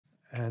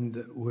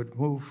and would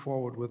move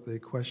forward with a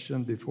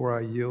question before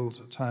I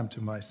yield time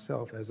to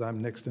myself as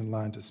I'm next in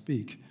line to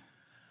speak.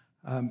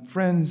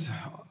 Friends,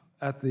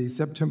 at the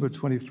September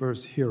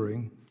 21st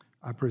hearing,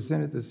 I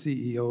presented the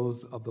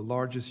CEOs of the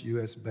largest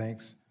U.S.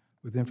 banks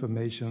with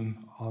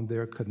information on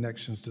their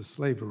connections to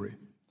slavery.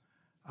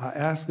 I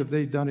asked if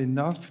they'd done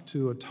enough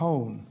to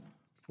atone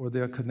for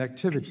their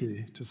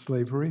connectivity to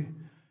slavery,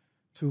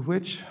 to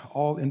which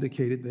all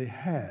indicated they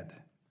had.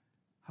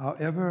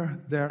 However,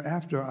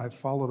 thereafter, I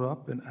followed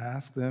up and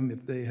asked them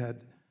if they had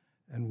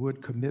and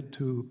would commit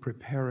to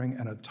preparing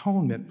an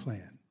atonement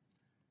plan.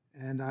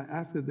 And I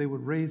asked if they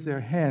would raise their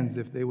hands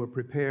if they were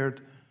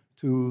prepared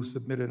to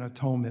submit an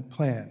atonement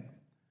plan.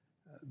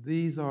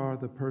 These are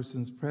the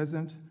persons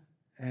present,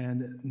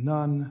 and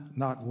none,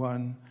 not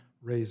one,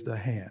 raised a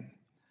hand.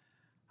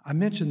 I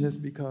mention this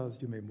because,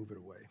 you may move it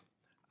away.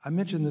 I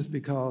mention this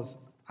because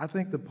I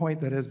think the point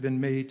that has been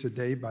made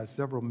today by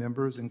several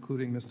members,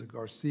 including Mr.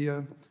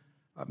 Garcia,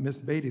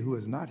 Ms. Beatty, who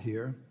is not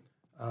here,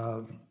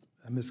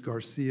 Ms.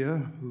 Garcia,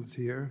 who's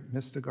here,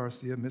 Mr.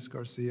 Garcia, Ms.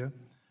 Garcia,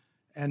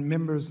 and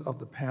members of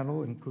the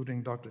panel,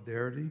 including Dr.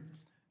 Darity,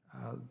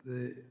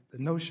 the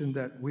notion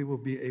that we will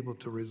be able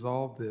to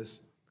resolve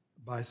this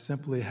by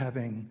simply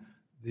having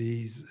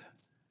these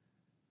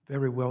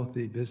very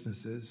wealthy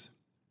businesses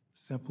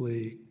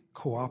simply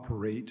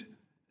cooperate,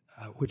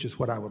 which is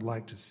what I would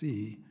like to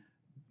see,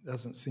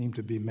 doesn't seem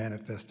to be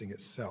manifesting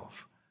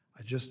itself.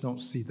 I just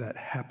don't see that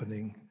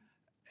happening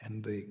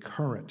in the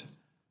current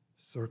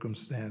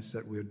circumstance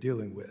that we're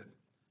dealing with.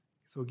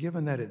 So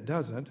given that it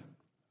doesn't,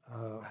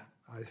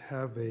 I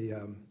have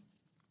a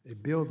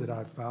bill that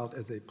I filed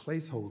as a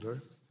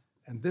placeholder,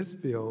 and this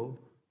bill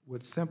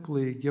would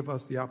simply give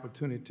us the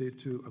opportunity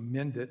to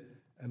amend it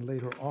and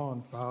later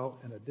on file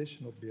an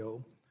additional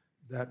bill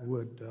that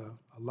would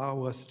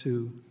allow us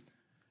to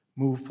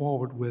move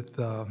forward with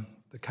the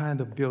kind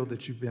of bill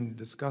that you've been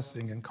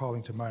discussing and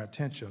calling to my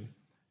attention.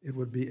 It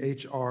would be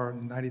H.R.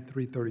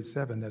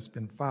 9337 that's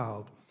been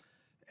filed,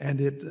 and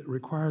it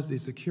requires the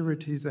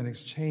Securities and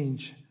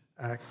Exchange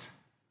Act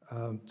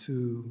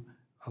to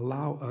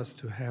allow us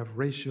to have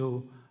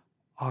racial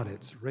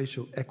audits,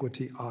 racial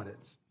equity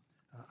audits.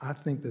 I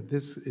think that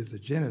this is a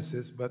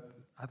genesis, but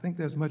I think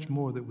there's much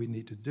more that we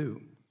need to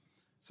do.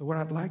 So what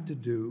I'd like to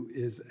do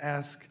is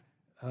ask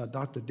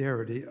Dr.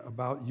 Darity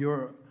about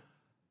your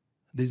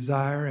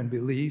desire and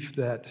belief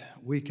that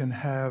we can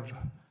have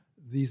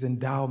these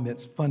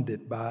endowments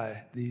funded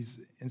by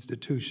these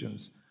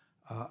institutions.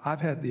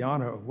 I've had the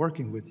honor of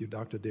working with you,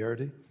 Dr.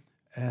 Darity,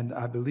 and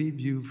I believe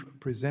you've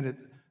presented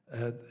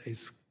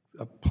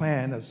a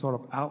plan, a sort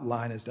of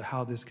outline as to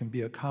how this can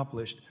be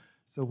accomplished.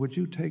 So would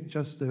you take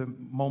just a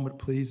moment,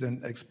 please,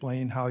 and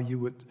explain how you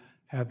would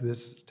have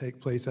this take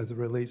place as it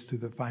relates to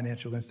the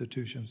financial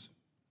institutions?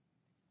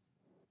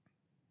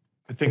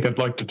 I think I'd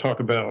like to talk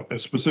about a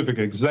specific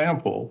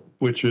example,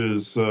 which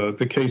is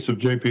the case of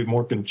J.P.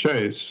 Morgan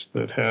Chase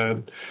that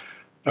had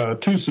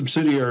two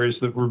subsidiaries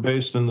that were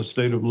based in the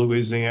state of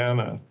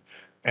Louisiana.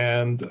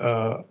 And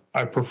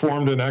I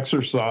performed an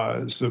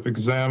exercise of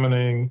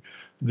examining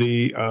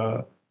the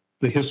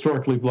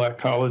historically black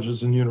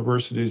colleges and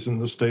universities in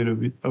the state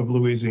of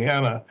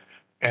Louisiana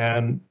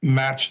and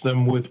matched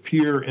them with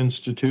peer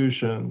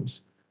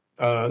institutions.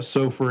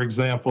 So, for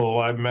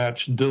example, I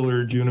matched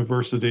Dillard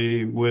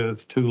University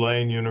with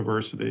Tulane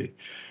University.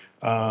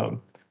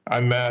 I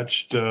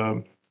matched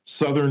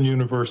Southern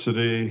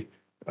University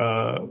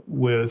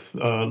with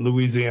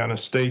Louisiana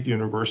State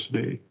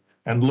University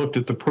and looked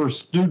at the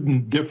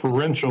per-student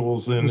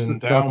differentials in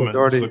endowments.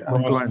 Dr. Darity,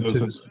 I'm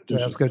going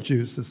to ask that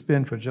you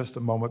suspend for just a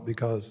moment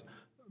because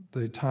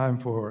the time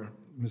for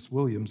Ms.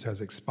 Williams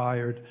has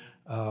expired.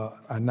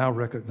 I now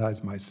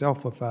recognize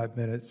myself for 5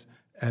 minutes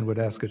and would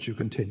ask that you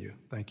continue.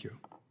 Thank you.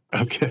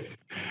 Okay,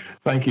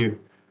 thank you.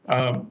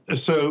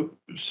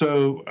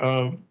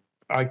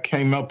 I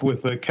came up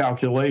with a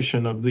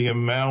calculation of the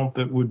amount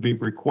that would be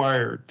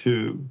required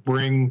to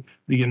bring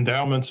the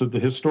endowments of the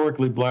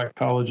historically black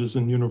colleges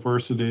and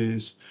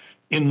universities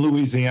in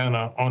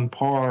Louisiana on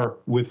par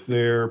with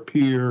their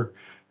peer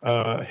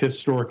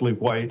historically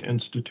white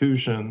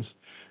institutions.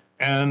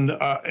 And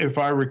if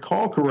I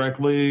recall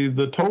correctly,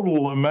 the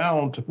total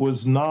amount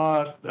was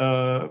not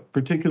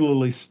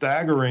particularly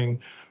staggering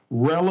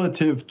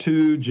relative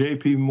to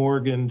J.P.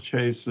 Morgan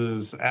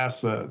Chase's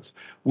assets,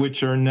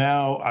 which are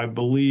now, I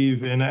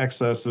believe, in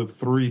excess of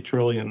 $3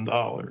 trillion.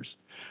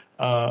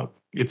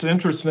 It's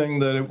interesting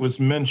that it was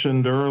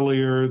mentioned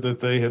earlier that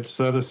they had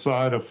set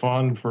aside a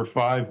fund for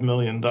 $5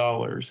 million.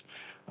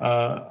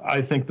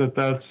 I think that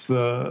that's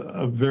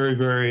a very,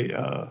 very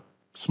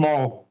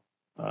small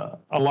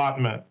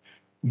allotment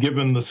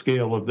given the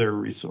scale of their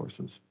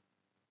resources.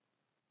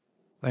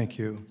 Thank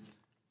you.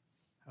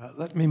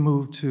 Let me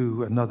move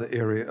to another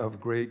area of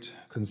great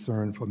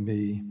concern for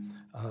me,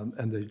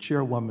 and the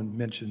chairwoman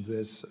mentioned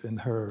this in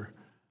her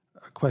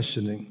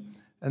questioning,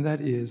 and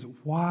that is,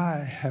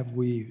 why have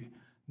we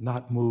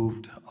not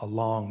moved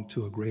along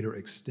to a greater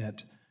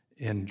extent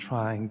in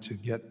trying to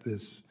get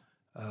this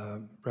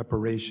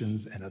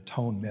reparations and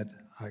atonement?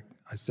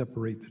 I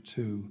separate the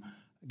two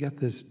get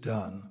this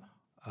done.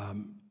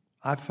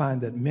 I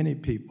find that many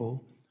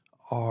people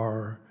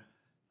are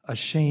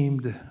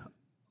ashamed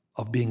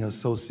of being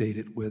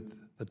associated with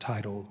the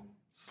title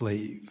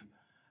slave.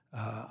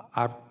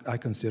 I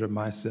consider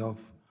myself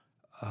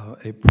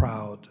a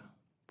proud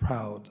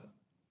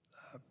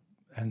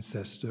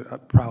ancestor,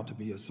 proud to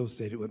be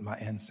associated with my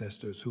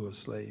ancestors who are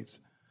slaves.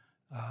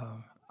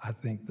 I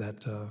think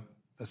that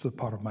that's a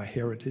part of my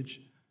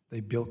heritage. They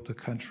built the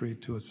country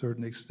to a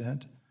certain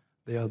extent.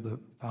 They are the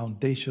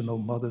foundational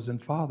mothers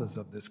and fathers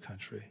of this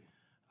country.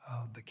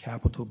 The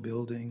Capitol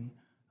building,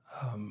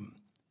 at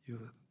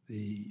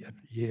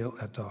Yale,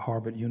 at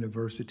Harvard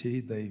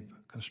University, they've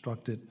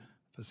constructed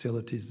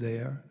facilities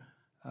there.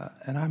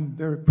 And I'm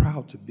very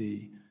proud to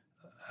be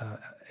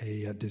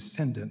a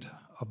descendant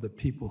of the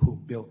people who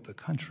built the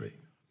country,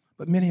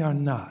 but many are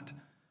not.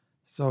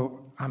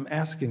 So I'm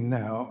asking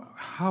now,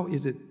 how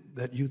is it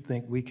that you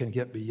think we can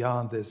get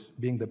beyond this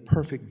being the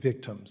perfect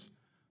victims,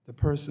 the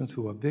persons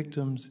who are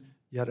victims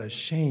yet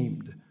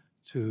ashamed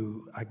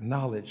to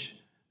acknowledge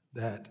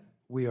that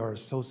we are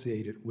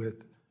associated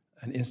with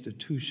an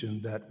institution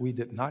that we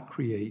did not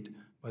create,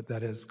 but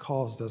that has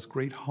caused us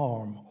great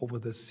harm over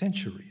the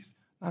centuries,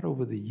 not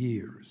over the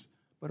years,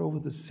 but over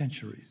the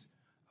centuries?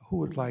 Who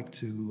would like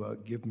to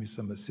give me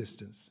some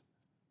assistance?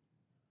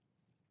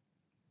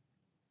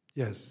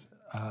 Yes,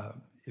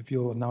 if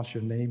you'll announce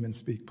your name and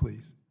speak,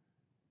 please.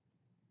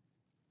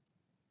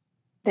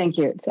 Thank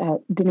you. It's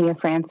Dania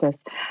Francis.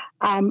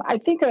 I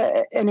think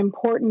an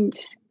important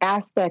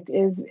aspect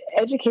is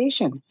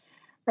education,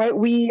 right?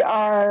 We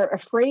are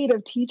afraid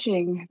of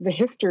teaching the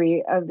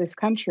history of this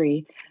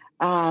country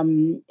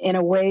in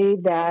a way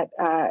that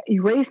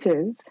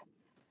erases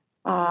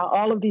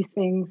all of these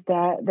things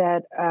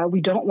that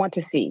we don't want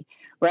to see,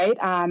 right?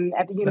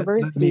 At the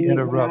university.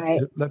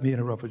 Let me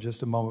interrupt for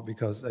just a moment,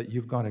 because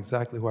you've gone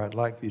exactly where I'd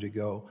like for you to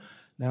go.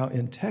 Now,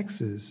 in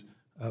Texas,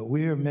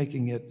 we're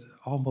making it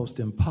almost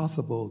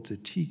impossible to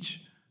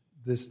teach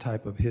this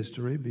type of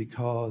history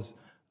because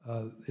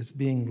it's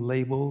being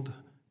labeled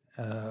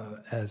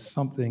as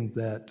something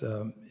that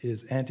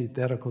is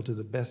antithetical to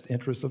the best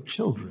interests of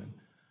children.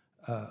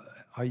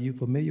 Are you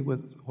familiar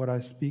with what I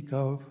speak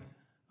of?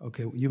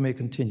 Okay, you may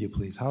continue,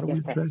 please. How do we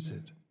address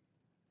it?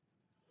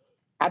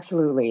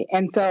 Absolutely.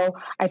 And so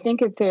I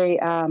think it's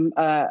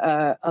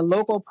a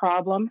local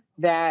problem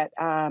that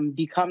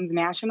becomes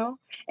national,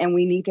 and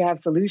we need to have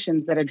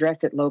solutions that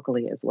address it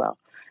locally as well,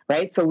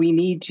 right? So we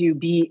need to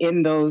be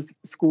in those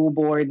school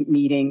board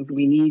meetings.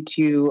 We need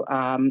to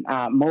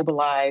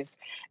mobilize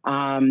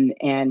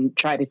and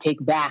try to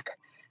take back,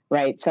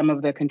 right, some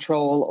of the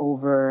control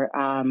over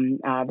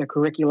the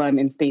curriculum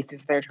in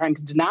spaces that are trying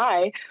to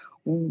deny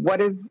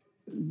what is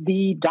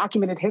the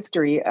documented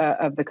history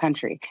of the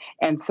country.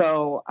 And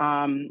so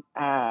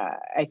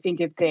I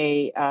think it's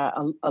a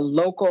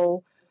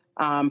local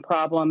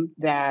problem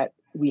that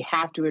we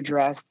have to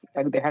address.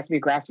 There has to be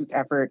a grassroots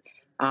effort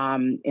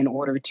in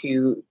order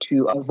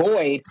to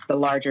avoid the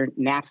larger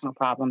national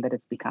problem that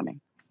it's becoming.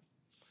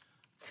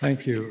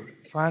 Thank you.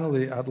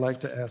 Finally, I'd like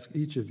to ask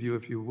each of you,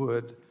 if you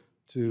would,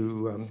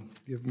 to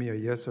give me a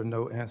yes or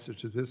no answer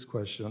to this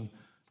question.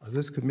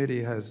 This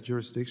committee has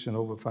jurisdiction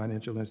over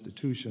financial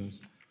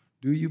institutions.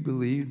 Do you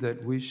believe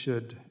that we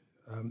should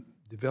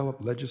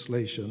develop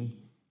legislation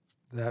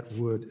that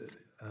would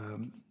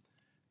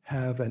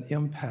have an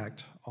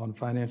impact on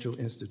financial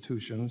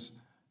institutions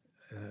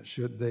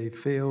should they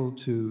fail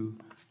to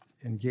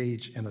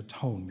engage in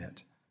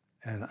atonement?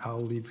 And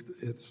I'll leave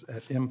it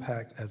at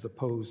impact as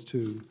opposed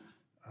to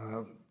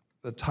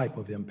the type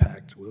of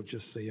impact. We'll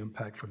just say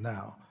impact for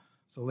now.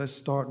 So let's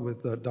start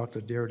with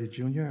Dr. Darity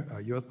Jr.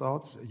 Your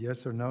thoughts,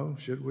 yes or no?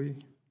 Should we?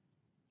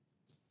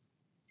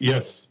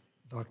 Yes.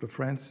 Dr.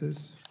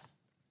 Francis?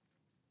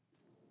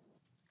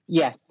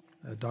 Yes.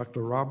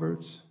 Dr.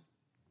 Roberts?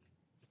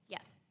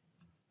 Yes.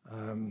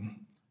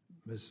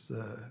 Ms.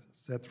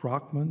 Seth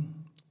Rockman?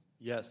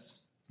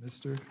 Yes.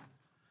 Mr.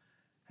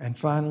 And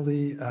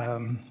finally,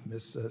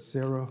 Ms.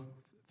 Sarah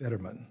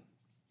Fetterman?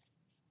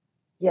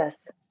 Yes.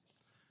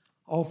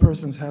 All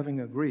persons having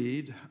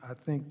agreed, I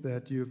think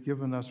that you've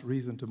given us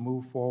reason to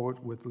move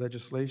forward with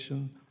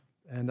legislation,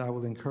 and I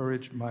will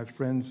encourage my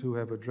friends who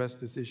have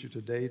addressed this issue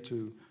today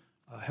to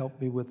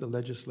help me with the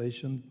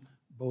legislation.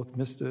 Both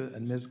Mr.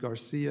 and Ms.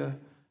 Garcia,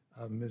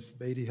 Ms.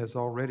 Beatty has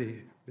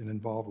already been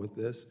involved with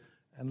this,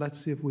 and let's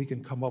see if we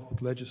can come up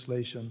with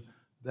legislation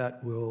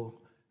that will,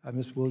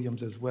 Ms.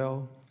 Williams as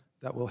well,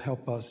 that will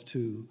help us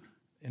to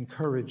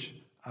encourage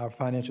our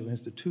financial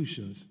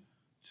institutions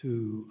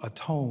to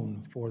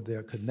atone for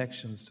their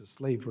connections to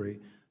slavery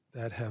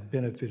that have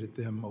benefited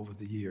them over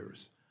the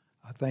years.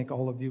 I thank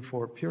all of you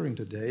for appearing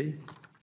today.